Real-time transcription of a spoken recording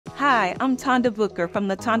Hi, I'm Tonda Booker from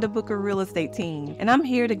the Tonda Booker Real Estate Team, and I'm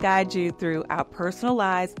here to guide you through our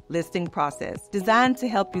personalized listing process designed to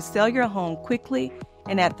help you sell your home quickly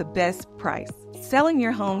and at the best price. Selling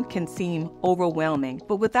your home can seem overwhelming,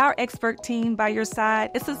 but with our expert team by your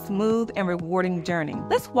side, it's a smooth and rewarding journey.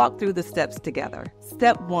 Let's walk through the steps together.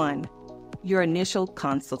 Step 1, your initial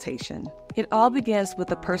consultation. It all begins with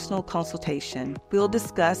a personal consultation. We'll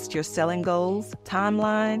discuss your selling goals,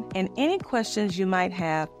 timeline, and any questions you might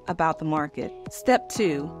have about the market. Step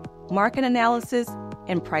 2, market analysis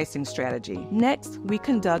and pricing strategy. Next, we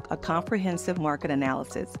conduct a comprehensive market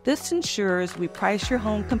analysis. This ensures we price your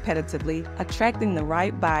home competitively, attracting the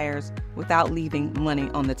right buyers without leaving money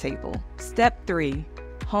on the table. Step 3,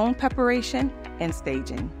 home preparation and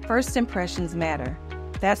staging. First impressions matter.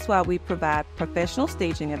 That's why we provide professional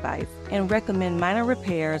staging advice and recommend minor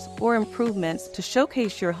repairs or improvements to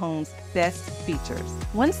showcase your home's best features.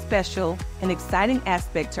 One special and exciting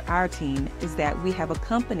aspect to our team is that we have a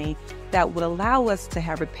company that would allow us to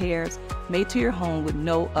have repairs made to your home with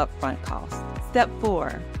no upfront cost. Step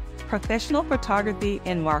 4, professional photography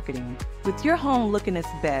and marketing. With your home looking its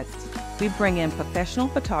best, we bring in professional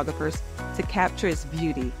photographers to capture its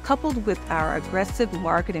beauty. Coupled with our aggressive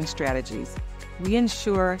marketing strategies, we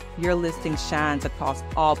ensure your listing shines across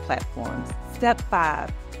all platforms. Step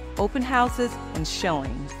 5, open houses and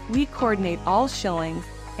showings. We coordinate all showings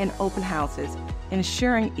and open houses,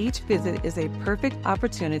 ensuring each visit is a perfect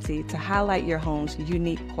opportunity to highlight your home's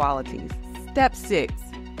unique qualities. Step 6,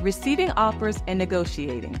 receiving offers and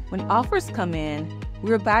negotiating. When offers come in,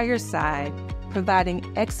 we're by your side,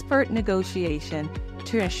 providing expert negotiation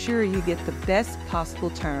to ensure you get the best possible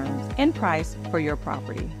terms and price for your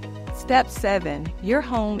property. Step 7, your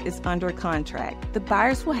home is under contract. The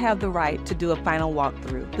buyers will have the right to do a final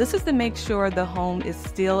walkthrough. This is to make sure the home is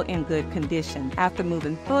still in good condition after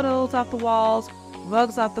moving photos off the walls,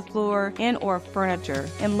 rugs off the floor, and/or furniture,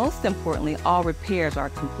 and most importantly, all repairs are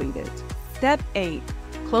completed. Step 8,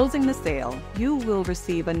 closing the sale. You will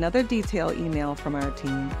receive another detailed email from our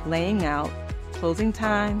team laying out closing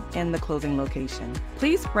time and the closing location.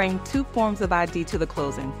 Please bring 2 forms of ID to the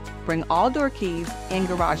closing. Bring all door keys and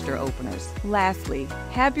garage door openers. Lastly,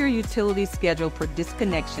 have your utilities scheduled for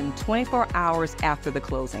disconnection 24 hours after the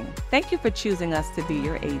closing. Thank you for choosing us to be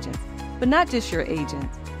your agents, but not just your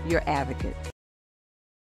agents, your advocates.